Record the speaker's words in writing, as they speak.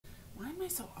am I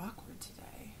so awkward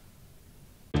today?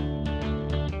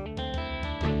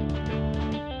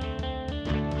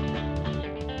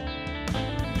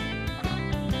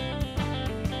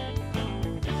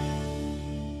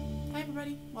 Hi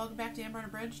everybody, welcome back to Amber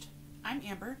Unabridged. I'm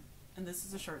Amber, and this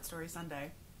is a Short Story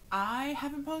Sunday. I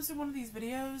haven't posted one of these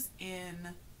videos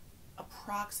in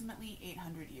approximately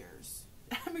 800 years.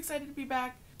 I'm excited to be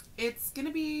back. It's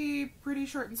gonna be pretty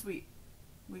short and sweet.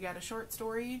 We got a short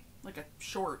story, like a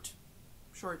short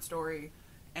story,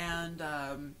 and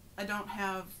I don't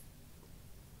have,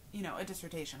 a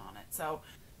dissertation on it. So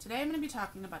today I'm going to be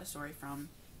talking about a story from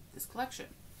this collection.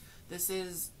 This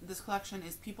collection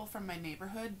is People from My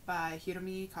Neighborhood by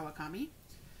Hiromi Kawakami,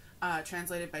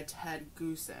 translated by Ted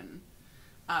Goosen.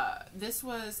 This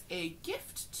was a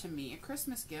gift to me, a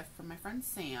Christmas gift from my friend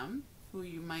Sam, who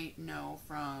you might know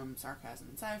from Sarcasm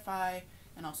and Sci-Fi,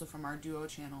 and also from our duo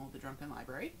channel, the Drunken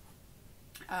Library.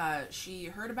 She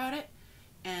heard about it,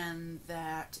 and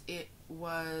that it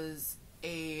was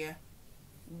a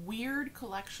weird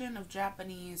collection of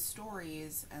Japanese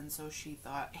stories, and so she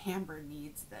thought, Amber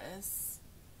needs this.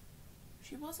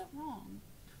 She wasn't wrong.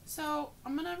 So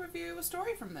I'm gonna review a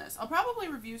story from this. I'll probably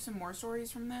review some more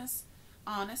stories from this,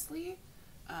 honestly.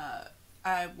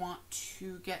 I want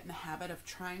to get in the habit of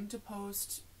trying to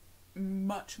post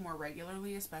much more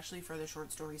regularly, especially for the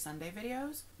Short Story Sunday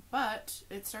videos, but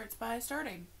it starts by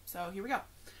starting. So here we go.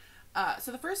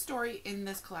 So the first story in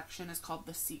this collection is called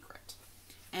The Secret,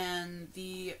 and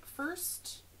the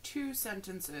first two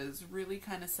sentences really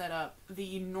kind of set up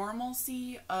the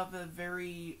normalcy of a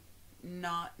very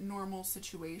not normal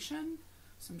situation.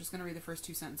 So I'm just going to read the first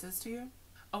two sentences to you.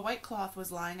 A white cloth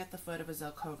was lying at the foot of a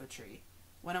Zelkova tree.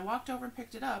 When I walked over and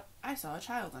picked it up, I saw a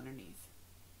child underneath.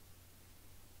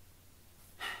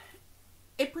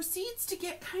 It proceeds to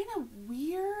get kind of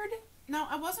weird. Now,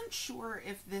 I wasn't sure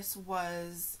if this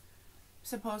was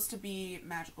supposed to be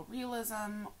magical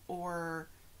realism or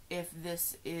if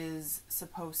this is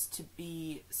supposed to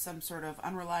be some sort of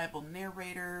unreliable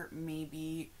narrator.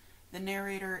 Maybe the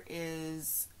narrator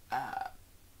is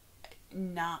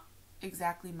not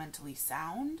exactly mentally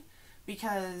sound,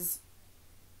 because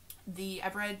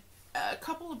I've read a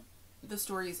couple of the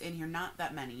stories in here, not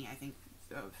that many, I think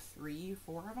 3,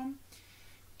 4 of them,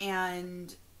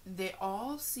 and they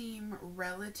all seem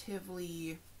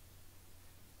relatively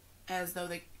as though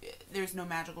there's no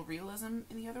magical realism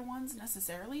in the other ones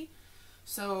necessarily.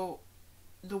 So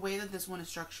the way that this one is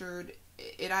structured,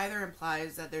 it either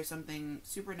implies that there's something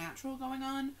supernatural going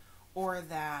on, or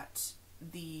that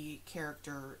the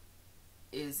character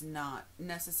is not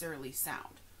necessarily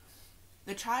sound.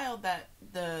 The child that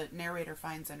the narrator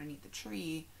finds underneath the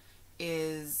tree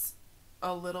is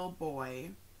a little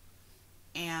boy,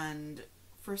 and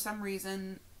for some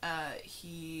reason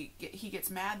he gets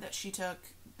mad that she took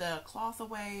the cloth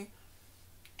away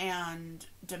and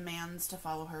demands to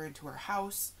follow her into her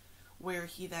house, where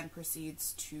he then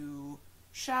proceeds to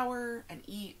shower and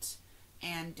eat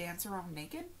and dance around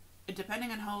naked.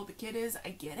 Depending on how old the kid is, I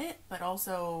get it, but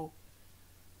also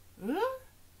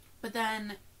but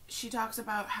then she talks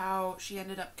about how she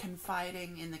ended up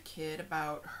confiding in the kid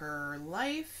about her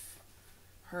life,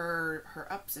 her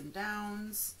ups and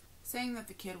downs, saying that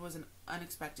the kid was an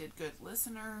unexpected good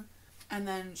listener. And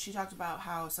then she talked about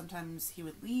how sometimes he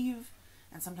would leave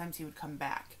and sometimes he would come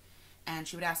back. And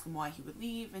she would ask him why he would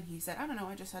leave, and he said, I don't know,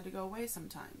 I just had to go away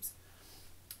sometimes.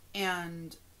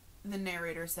 And the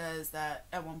narrator says that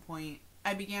at one point,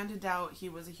 I began to doubt he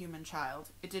was a human child.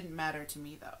 It didn't matter to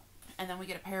me though. And then we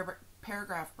get a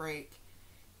paragraph break,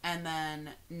 and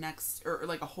then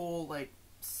a whole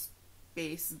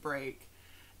space break,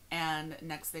 and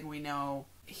next thing we know,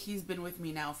 he's been with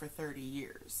me now for 30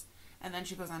 years. And then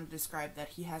she goes on to describe that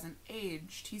he hasn't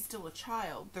aged. He's still a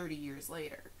child 30 years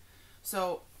later.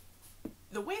 So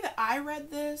the way that I read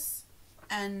this,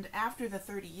 and after the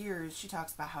 30 years, she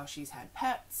talks about how she's had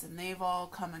pets and they've all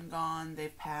come and gone,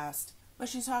 they've passed. But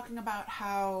she's talking about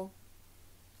how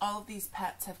all of these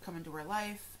pets have come into her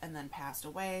life and then passed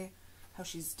away, how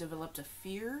she's developed a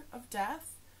fear of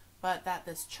death, but that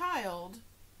this child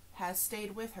has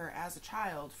stayed with her as a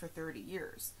child for 30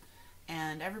 years.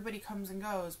 And everybody comes and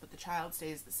goes, but the child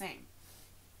stays the same.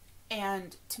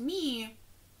 And to me,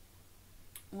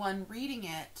 when reading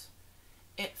it,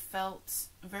 it felt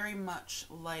very much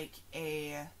like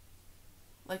the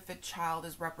child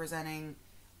is representing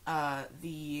I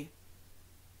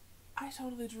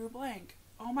totally drew a blank.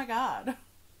 Oh my god.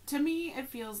 To me, it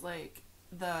feels like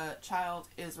the child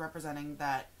is representing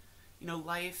that,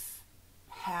 life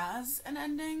has an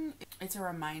ending. It's a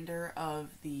reminder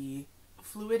of the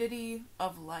fluidity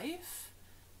of life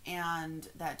and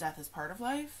that death is part of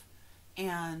life.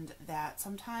 and that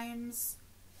sometimes,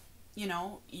 you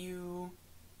know, you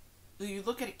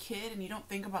look at a kid and you don't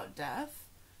think about death,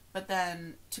 but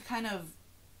then to kind of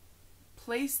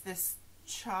place this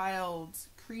child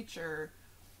creature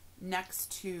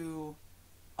next to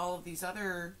all of these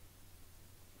other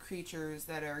creatures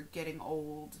that are getting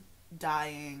old,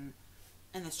 dying,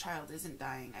 and this child isn't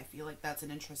dying, I feel like that's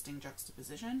an interesting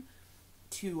juxtaposition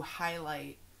to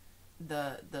highlight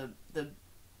the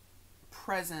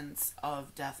presence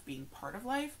of death being part of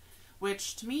life,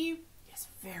 which to me is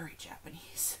very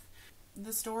Japanese.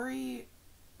 The story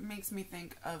makes me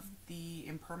think of the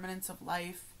impermanence of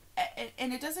life,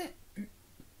 and it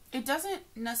doesn't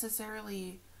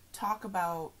necessarily talk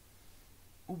about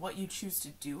what you choose to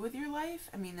do with your life.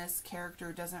 I mean, this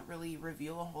character doesn't really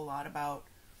reveal a whole lot about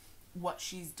what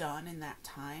she's done in that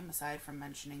time, aside from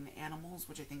mentioning the animals,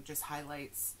 which I think just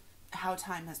highlights how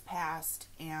time has passed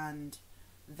and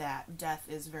that death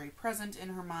is very present in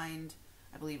her mind.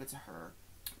 I believe it's a her,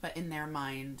 but in their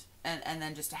mind, and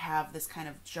then just to have this kind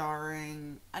of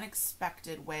jarring,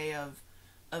 unexpected way of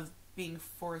being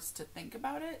forced to think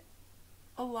about it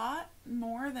a lot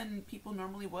more than people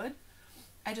normally would.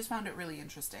 I just found it really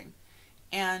interesting.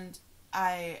 And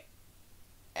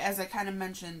as I kind of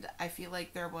mentioned, I feel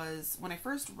like there was, when I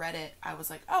first read it, I was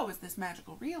like, oh, is this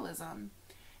magical realism?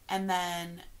 And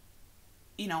then,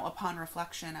 you know, upon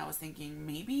reflection, I was thinking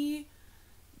maybe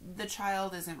the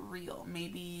child isn't real.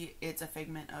 Maybe it's a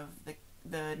figment of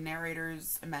the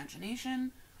narrator's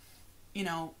imagination. You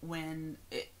know, when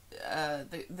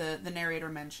the narrator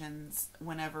mentions,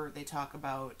 whenever they talk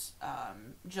about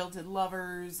jilted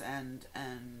lovers and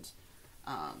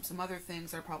some other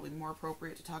things that are probably more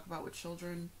appropriate to talk about with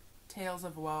children, tales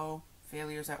of woe,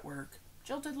 failures at work,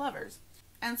 jilted lovers.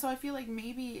 And so I feel like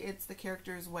maybe it's the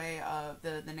character's way of,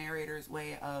 the narrator's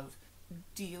way of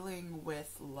dealing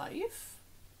with life.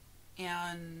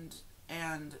 And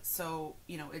so,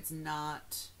 you know, it's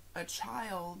not a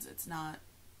child, it's not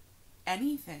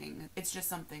anything, it's just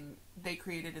something they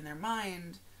created in their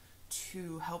mind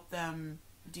to help them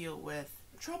deal with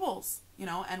troubles, you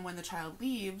know. And when the child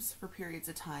leaves for periods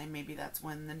of time, maybe that's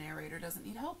when the narrator doesn't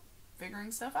need help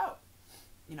figuring stuff out.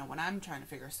 You know, when I'm trying to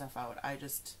figure stuff out, I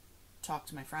just talk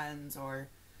to my friends, or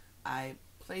I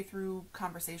play through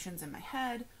conversations in my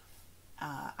head.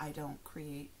 I don't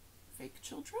create fake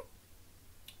children,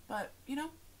 but, you know,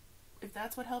 if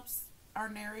that's what helps our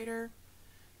narrator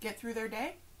get through their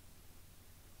day,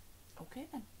 okay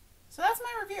then. So that's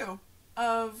my review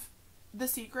of The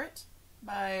Secret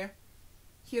by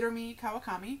Hiromi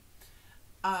Kawakami.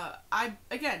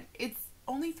 Again, it's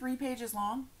only 3 pages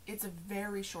long. It's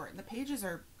very short, and the pages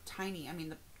are tiny. I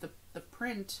mean, the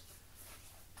print,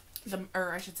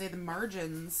 or I should say the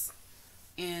margins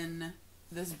in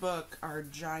this book are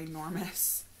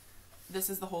ginormous. This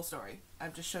is the whole story.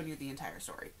 I've just shown you the entire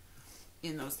story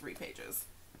in those 3 pages.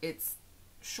 It's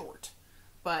short,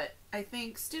 but I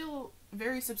think still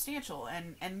very substantial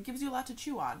and gives you a lot to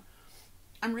chew on.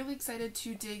 I'm really excited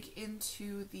to dig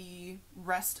into the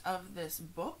rest of this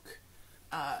book.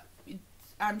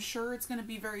 I'm sure it's going to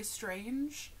be very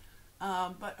strange,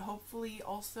 but hopefully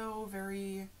also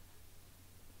very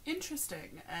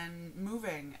interesting and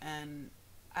moving, and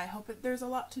I hope that there's a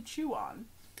lot to chew on.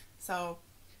 So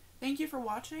thank you for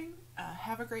watching.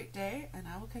 Have a great day, and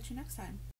I will catch you next time.